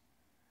nations,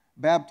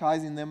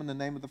 baptizing them in the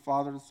name of the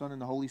Father, the Son,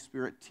 and the Holy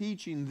Spirit,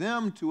 teaching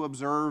them to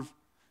observe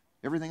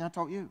everything I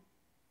taught you.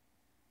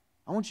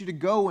 I want you to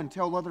go and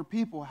tell other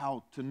people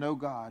how to know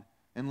God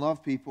and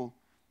love people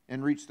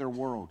and reach their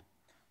world.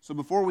 So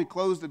before we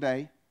close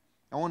today,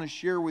 I want to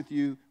share with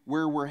you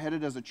where we're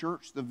headed as a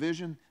church, the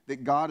vision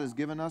that God has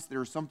given us.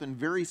 There's something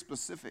very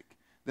specific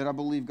that I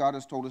believe God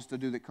has told us to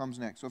do that comes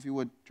next. So if you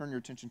would, turn your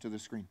attention to the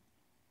screen.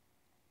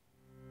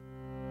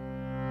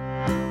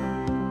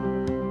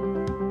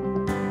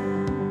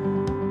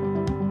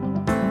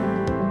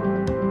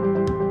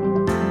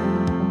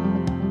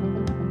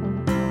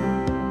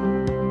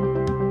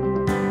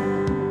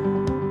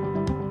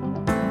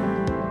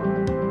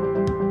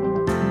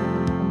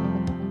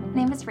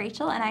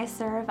 Rachel, and I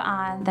serve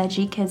on the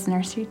G Kids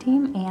nursery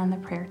team and the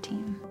prayer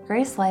team.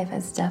 GraceLife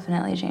has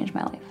definitely changed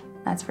my life,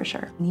 that's for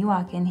sure. When you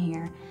walk in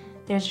here,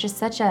 there's just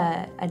such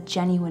a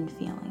genuine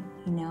feeling,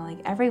 like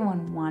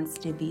everyone wants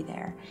to be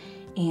there,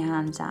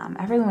 and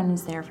everyone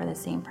is there for the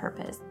same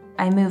purpose.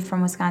 I moved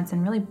from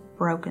Wisconsin really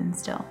broken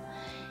still,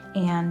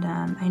 and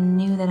I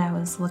knew that I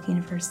was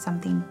looking for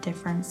something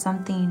different,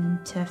 something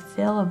to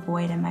fill a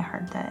void in my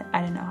heart that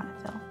I didn't know how to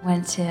fill.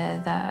 Went to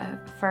the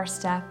first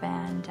step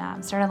and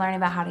started learning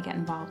about how to get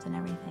involved in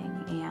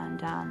everything.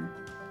 And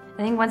I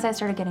think once I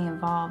started getting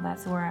involved,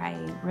 that's where I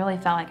really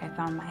felt like I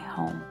found my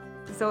home.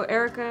 So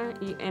Erica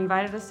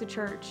invited us to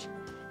church,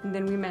 and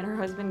then we met her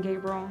husband,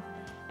 Gabriel,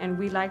 and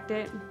we liked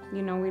it.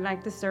 We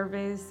liked the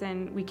service,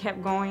 and we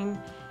kept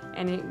going.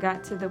 And it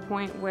got to the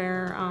point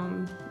where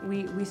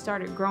we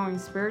started growing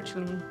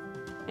spiritually,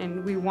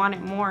 and we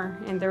wanted more.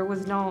 And there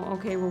was no,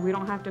 okay, well, we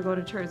don't have to go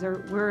to church. Or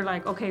we were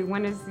like, okay,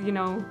 when's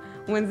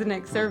the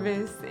next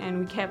service? And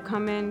we kept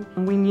coming.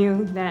 And we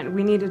knew that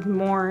we needed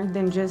more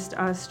than just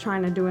us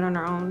trying to do it on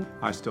our own.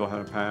 I still had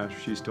a past.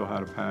 She still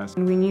had a past.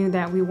 And we knew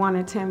that we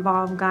wanted to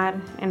involve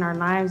God in our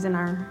lives and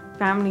our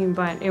family,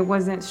 but it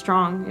wasn't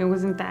strong. It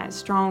wasn't that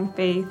strong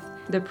faith.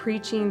 The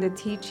preaching, the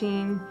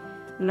teaching,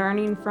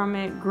 learning from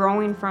it,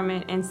 growing from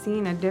it, and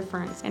seeing a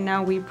difference. And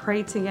now we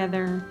pray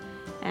together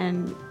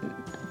and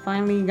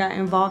finally got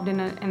involved in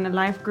a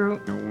life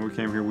group. When we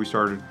came here, we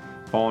started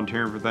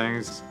volunteering for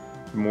things.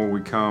 The more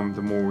we come,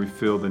 the more we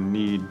feel the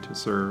need to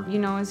serve.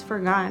 It's for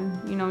God,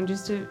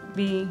 just to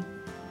be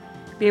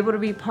able to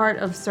be part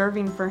of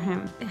serving for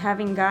Him.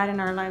 Having God in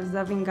our lives,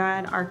 loving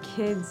God, our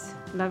kids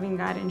loving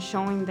God, and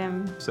showing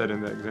them.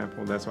 Setting that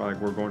example. That's why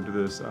we're going to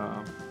this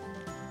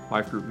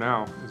life group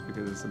now, is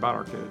because it's about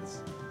our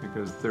kids,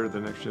 because they're the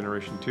next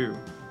generation too,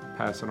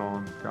 passing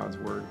on God's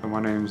word.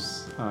 My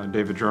name's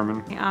David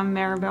German. I'm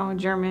Maribel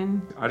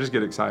German. I just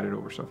get excited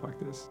over stuff like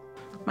this.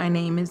 My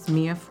name is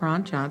Mia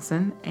Frank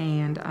Johnson,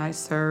 and I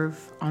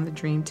serve on the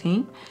Dream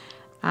Team.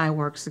 I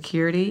work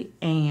security,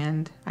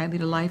 and I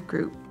lead a life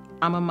group.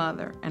 I'm a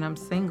mother, and I'm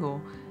single,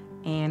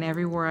 and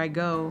everywhere I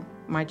go,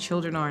 my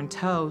children are in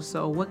tow,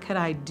 so what could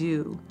I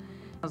do?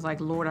 I was like,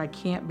 Lord, I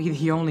can't be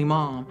the only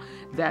mom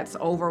that's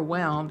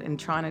overwhelmed and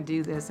trying to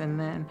do this, and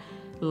then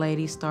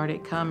ladies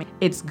started coming.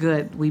 It's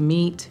good. We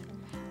meet,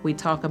 we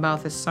talk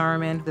about the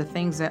sermon, the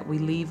things that we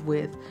leave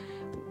with.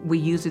 We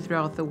use it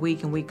throughout the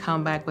week, and we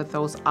come back with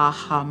those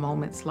aha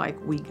moments like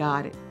we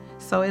got it.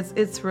 So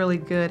it's really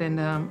good, and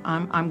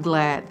I'm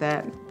glad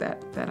that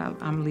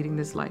I'm leading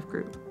this life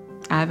group.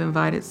 I've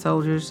invited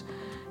soldiers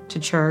to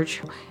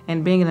church,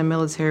 and being in the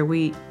military,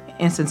 we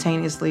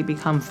instantaneously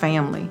become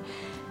family.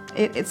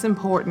 It's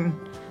important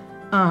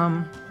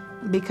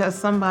because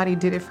somebody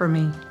did it for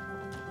me.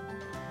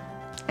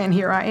 And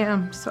here I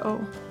am,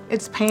 so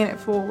it's paying it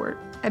forward,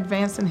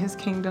 advancing His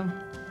kingdom.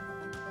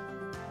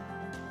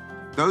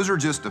 Those are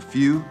just a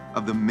few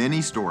of the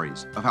many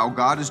stories of how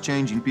God is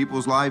changing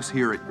people's lives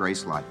here at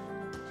GraceLife.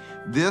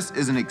 This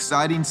is an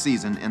exciting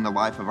season in the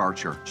life of our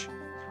church.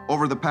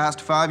 Over the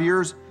past 5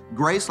 years,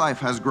 GraceLife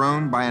has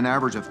grown by an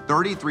average of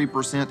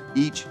 33%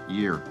 each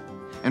year.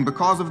 And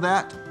because of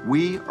that,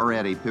 we are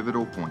at a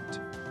pivotal point.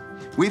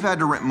 We've had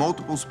to rent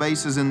multiple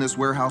spaces in this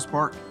warehouse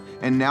park,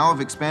 and now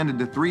have expanded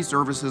to 3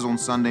 services on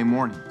Sunday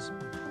mornings.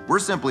 We're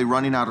simply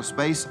running out of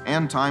space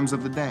and times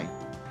of the day.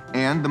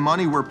 And the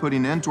money we're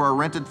putting into our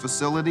rented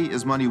facility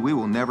is money we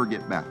will never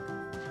get back.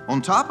 On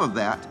top of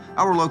that,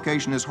 our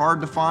location is hard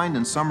to find,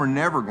 and some are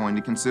never going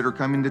to consider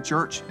coming to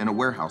church in a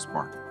warehouse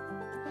park.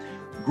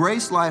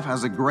 GraceLife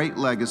has a great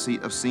legacy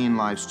of seeing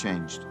lives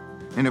changed.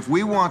 And if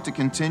we want to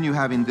continue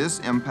having this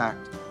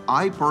impact,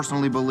 I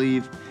personally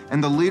believe,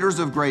 and the leaders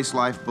of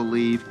GraceLife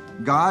believe,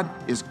 God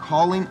is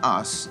calling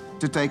us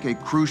to take a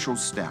crucial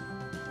step,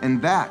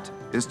 and that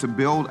is to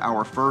build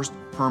our first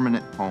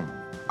permanent home.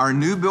 Our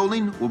new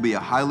building will be a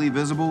highly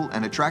visible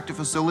and attractive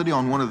facility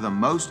on one of the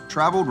most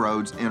traveled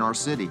roads in our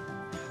city.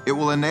 It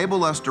will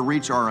enable us to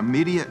reach our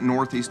immediate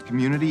Northeast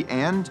community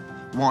and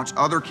launch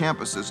other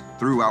campuses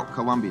throughout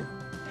Columbia.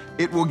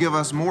 It will give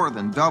us more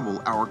than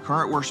double our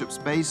current worship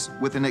space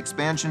with an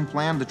expansion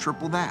plan to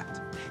triple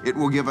that. It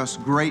will give us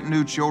great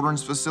new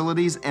children's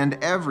facilities, and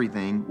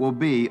everything will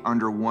be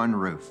under one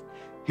roof.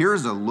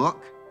 Here's a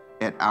look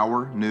at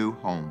our new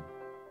home.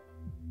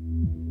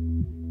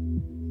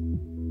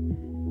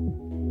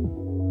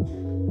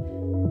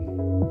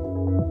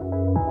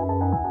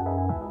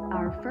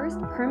 Our first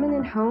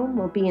permanent home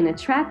will be an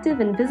attractive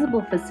and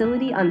visible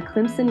facility on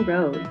Clemson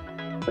Road,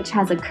 which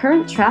has a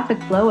current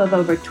traffic flow of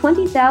over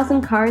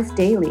 20,000 cars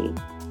daily.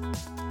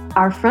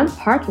 Our front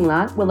parking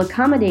lot will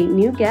accommodate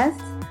new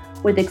guests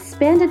with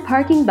expanded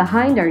parking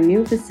behind our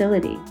new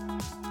facility.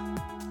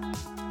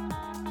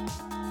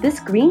 This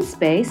green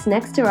space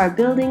next to our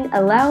building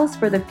allows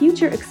for the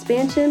future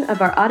expansion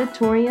of our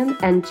auditorium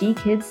and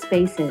G-Kids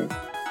spaces.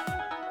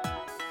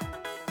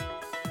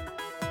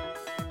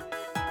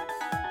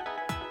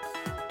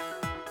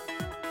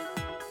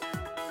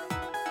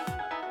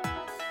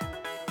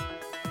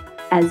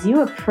 As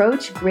you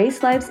approach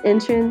GraceLife's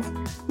entrance,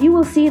 you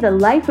will see the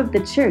life of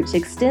the church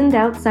extend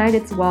outside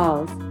its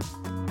walls.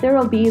 There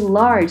will be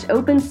large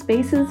open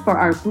spaces for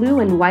our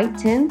blue and white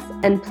tents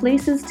and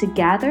places to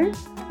gather,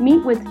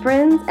 meet with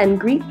friends, and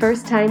greet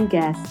first-time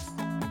guests.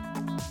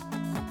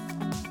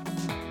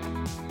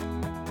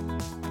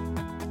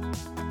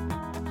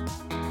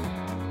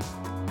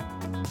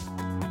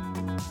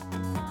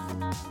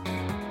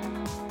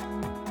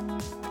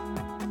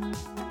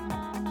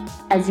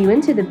 As you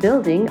enter the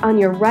building, on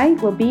your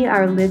right will be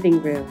our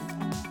living room.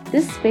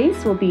 This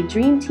space will be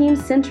Dream Team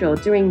Central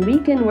during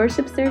weekend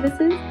worship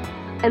services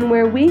and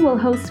where we will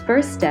host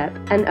First Step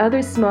and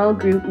other small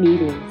group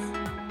meetings.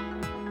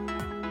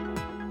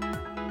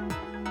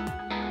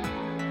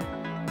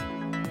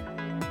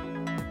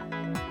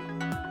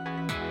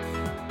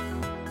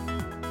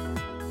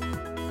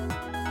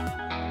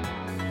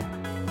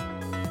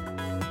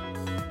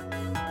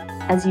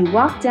 As you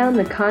walk down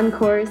the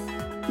concourse,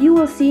 you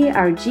will see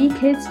our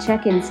G-Kids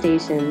check-in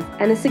stations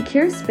and a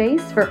secure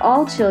space for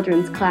all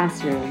children's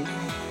classrooms.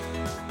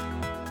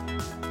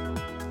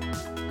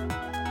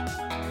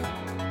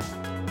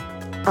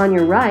 On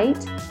your right,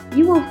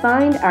 you will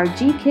find our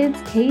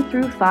G-Kids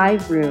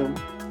K-5 room.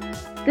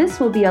 This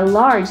will be a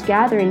large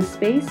gathering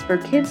space for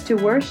kids to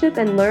worship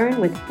and learn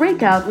with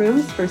breakout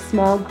rooms for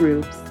small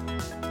groups.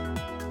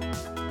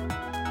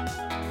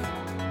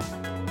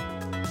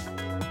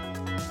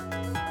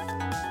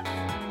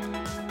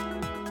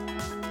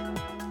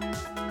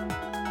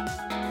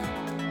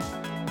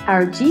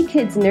 Our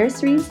G-Kids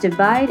nurseries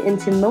divide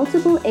into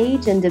multiple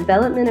age and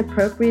development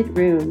appropriate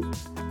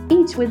rooms,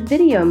 each with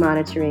video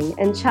monitoring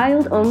and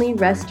child-only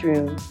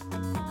restrooms.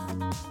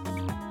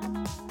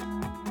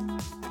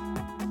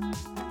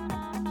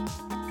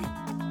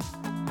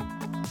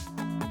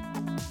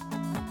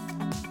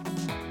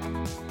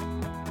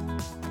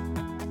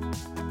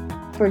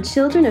 For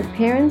children of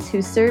parents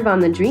who serve on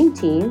the Dream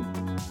Team,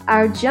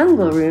 our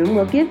Jungle Room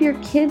will give your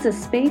kids a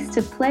space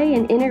to play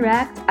and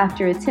interact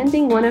after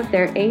attending one of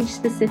their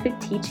age-specific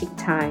teaching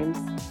times.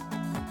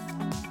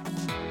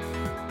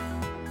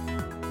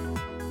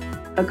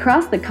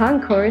 Across the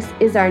concourse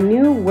is our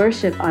new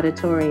worship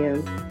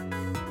auditorium.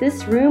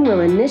 This room will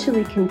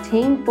initially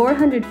contain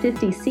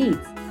 450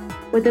 seats,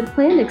 with a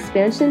planned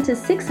expansion to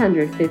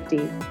 650.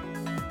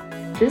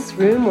 This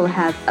room will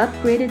have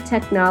upgraded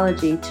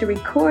technology to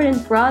record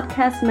and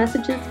broadcast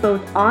messages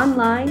both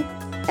online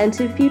and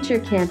to future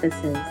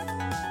campuses.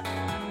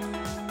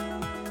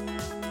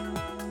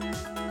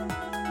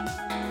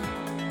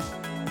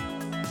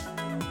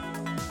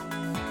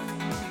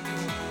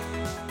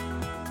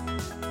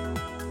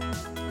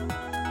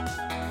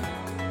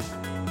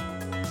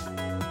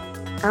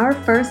 Our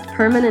first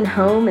permanent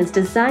home is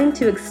designed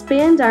to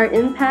expand our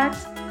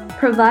impact,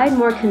 provide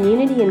more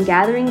community and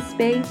gathering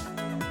space,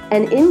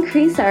 and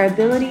increase our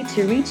ability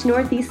to reach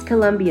Northeast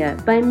Columbia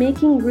by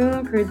making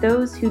room for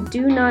those who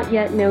do not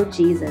yet know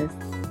Jesus.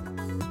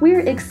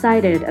 We're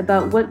excited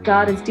about what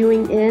God is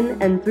doing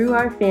in and through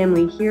our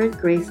family here at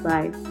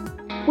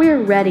GraceLife.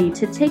 We're ready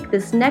to take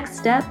this next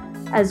step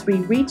as we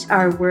reach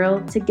our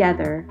world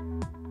together.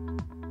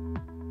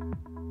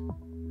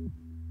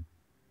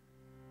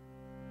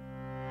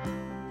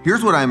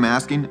 Here's what I'm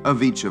asking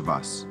of each of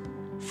us.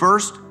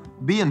 First,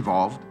 be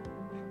involved.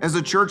 As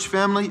a church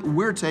family,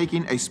 we're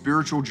taking a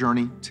spiritual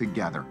journey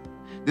together.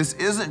 This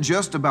isn't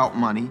just about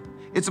money,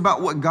 it's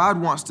about what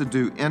God wants to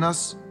do in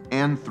us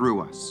and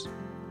through us.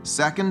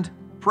 Second,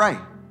 pray.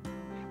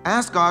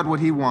 Ask God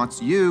what He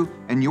wants you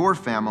and your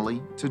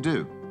family to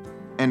do.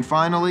 And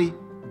finally,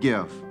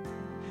 give.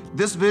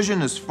 This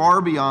vision is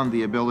far beyond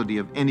the ability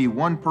of any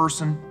one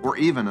person or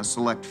even a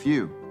select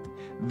few.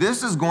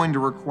 This is going to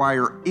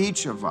require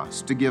each of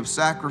us to give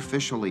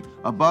sacrificially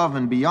above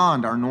and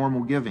beyond our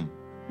normal giving.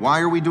 Why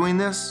are we doing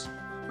this?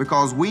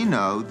 Because we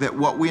know that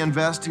what we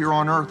invest here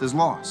on earth is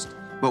lost,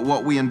 but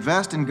what we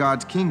invest in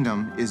God's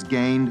kingdom is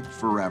gained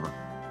forever.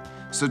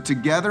 So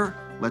together,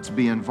 let's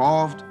be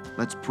involved,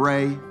 let's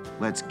pray,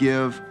 let's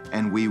give,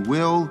 and we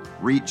will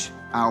reach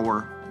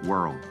our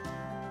world.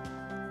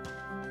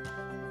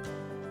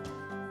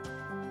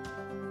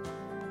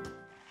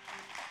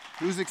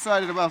 Who's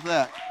excited about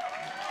that?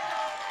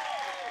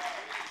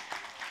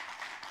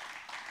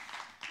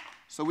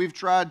 So we've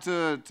tried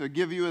to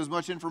give you as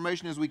much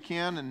information as we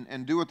can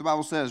and do what the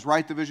Bible says.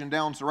 Write the vision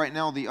down. So right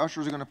now the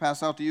ushers are going to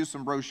pass out to you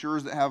some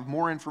brochures that have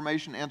more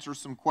information, answer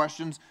some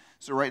questions.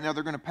 So right now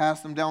they're going to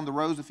pass them down the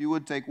rows. If you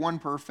would take one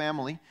per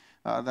family,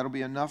 that'll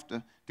be enough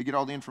to get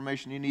all the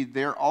information you need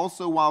there.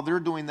 Also, while they're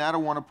doing that, I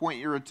want to point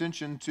your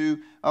attention to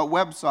a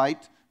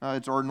website.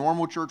 It's our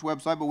normal church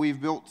website, but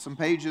we've built some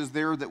pages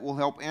there that will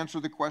help answer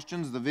the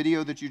questions. The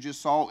video that you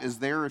just saw is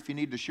there if you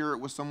need to share it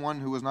with someone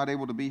who was not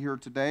able to be here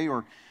today,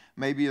 or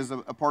maybe is a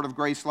part of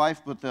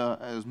GraceLife but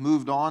has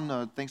moved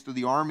on thanks to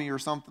the Army or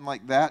something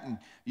like that, and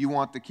you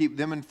want to keep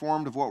them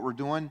informed of what we're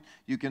doing,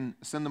 you can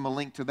send them a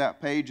link to that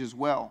page as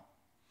well.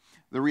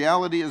 The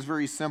reality is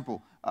very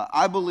simple.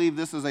 I believe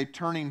this is a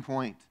turning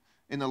point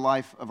in the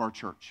life of our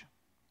church.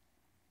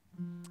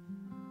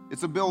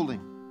 It's a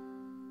building.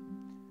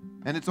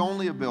 And it's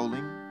only a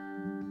building,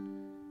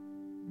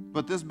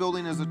 but this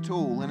building is a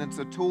tool, and it's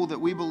a tool that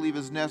we believe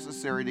is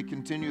necessary to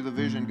continue the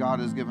vision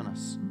God has given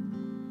us.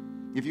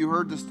 If you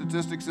heard the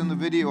statistics in the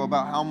video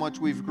about how much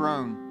we've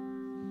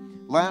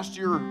grown, last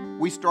year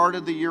we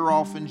started the year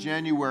off in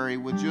January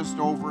with just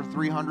over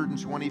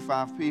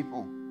 325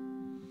 people.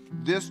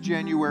 This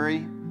January,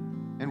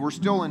 and we're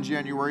still in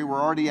January,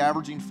 we're already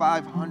averaging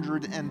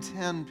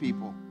 510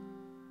 people.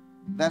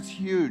 That's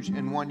huge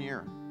in 1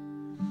 year.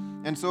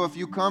 And so if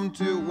you come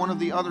to one of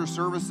the other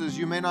services,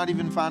 you may not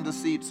even find a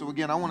seat. So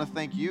again, I want to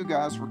thank you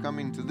guys for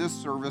coming to this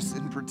service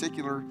in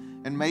particular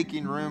and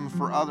making room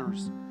for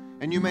others.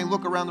 And you may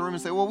look around the room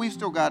and say, well, we've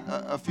still got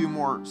a few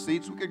more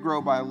seats. We could grow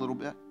by a little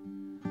bit.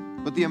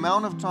 But the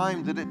amount of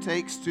time that it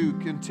takes to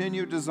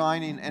continue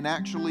designing and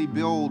actually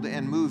build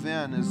and move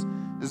in is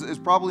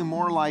probably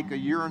more like a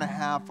year and a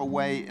half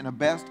away in a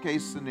best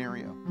case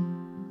scenario.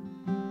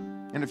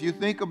 And if you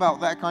think about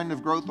that kind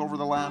of growth over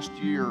the last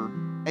year,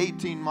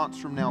 18 months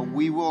from now,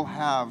 we will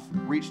have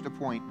reached a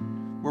point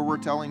where we're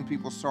telling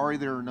people, sorry,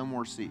 there are no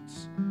more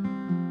seats.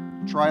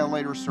 Try a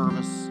later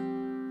service.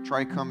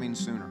 Try coming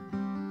sooner.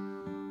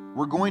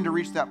 We're going to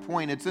reach that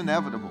point. It's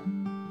inevitable.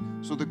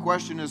 So the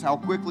question is, how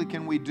quickly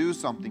can we do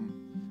something?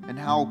 And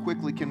how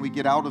quickly can we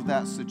get out of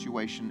that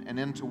situation and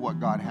into what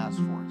God has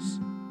for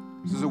us?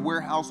 This is a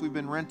warehouse we've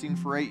been renting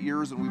for 8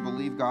 years, and we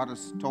believe God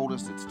has told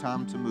us it's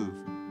time to move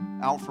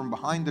out from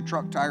behind the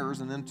truck tires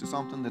and into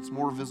something that's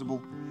more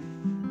visible,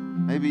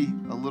 maybe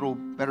a little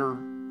better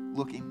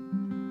looking.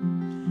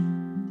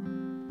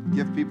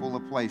 Give people a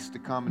place to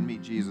come and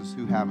meet Jesus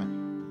who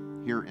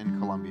haven't here in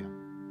Columbia.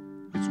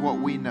 It's what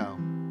we know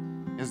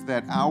is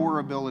that our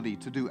ability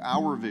to do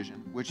our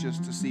vision, which is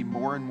to see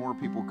more and more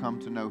people come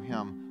to know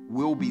Him,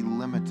 will be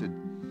limited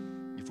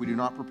if we do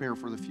not prepare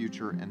for the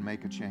future and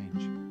make a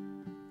change.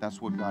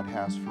 That's what God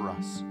has for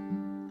us.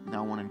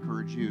 Now I want to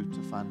encourage you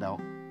to find out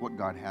what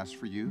God has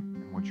for you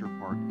and what your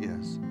part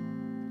is.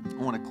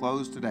 I want to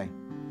close today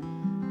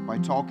by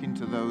talking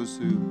to those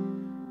who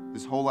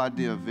this whole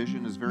idea of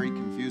vision is very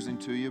confusing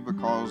to you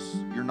because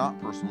you're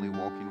not personally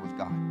walking with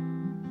God.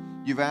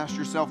 You've asked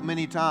yourself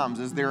many times,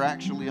 is there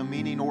actually a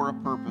meaning or a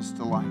purpose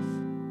to life?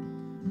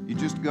 You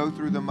just go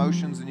through the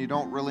motions and you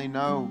don't really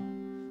know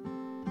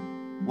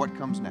what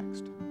comes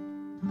next.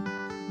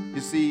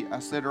 You see, I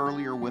said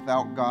earlier,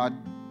 without God,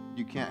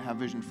 you can't have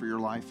vision for your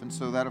life. And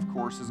so that, of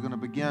course, is going to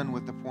begin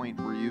with the point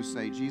where you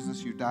say,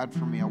 Jesus, you died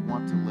for me. I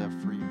want to live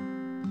for you.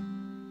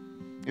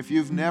 If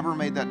you've never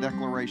made that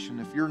declaration,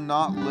 if you're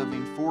not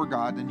living for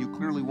God, then you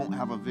clearly won't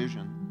have a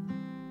vision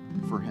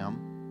for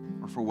Him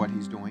or for what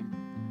He's doing.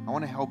 I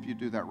want to help you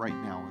do that right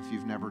now if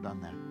you've never done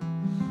that.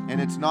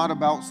 And it's not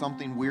about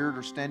something weird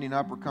or standing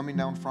up or coming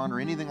down front or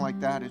anything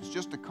like that. It's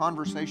just a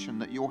conversation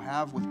that you'll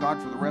have with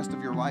God for the rest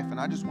of your life, and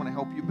I just want to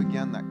help you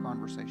begin that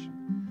conversation.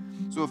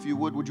 So if you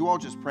would you all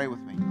just pray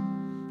with me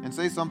and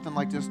say something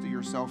like this to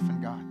yourself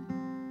and God.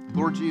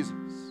 Lord Jesus,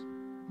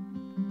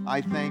 I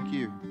thank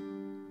you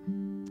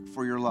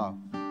for your love,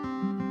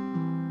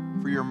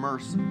 for your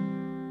mercy,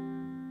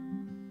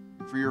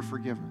 for your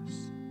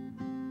forgiveness.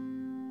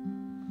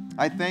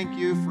 I thank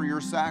you for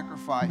your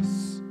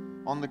sacrifice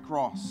on the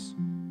cross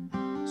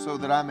so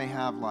that I may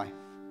have life.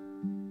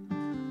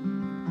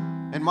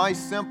 And my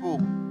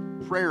simple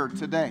prayer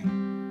today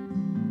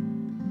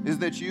is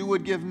that you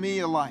would give me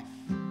a life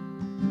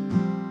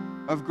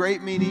of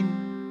great meaning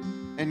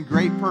and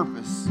great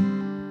purpose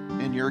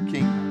in your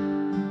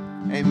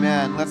kingdom.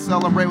 Amen. Let's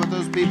celebrate with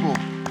those people.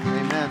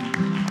 Amen.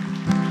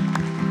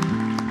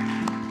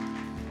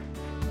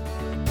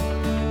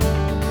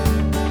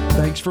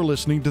 Thanks for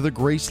listening to the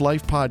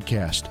GraceLife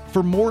podcast.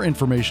 For more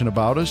information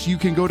about us, you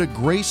can go to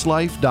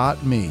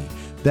gracelife.me.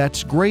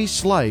 That's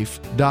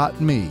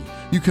gracelife.me.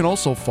 You can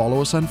also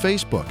follow us on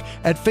Facebook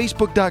at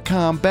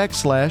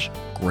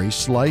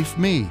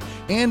facebook.com/GraceLifeMe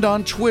and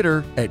on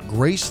Twitter at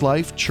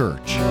GraceLife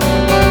Church.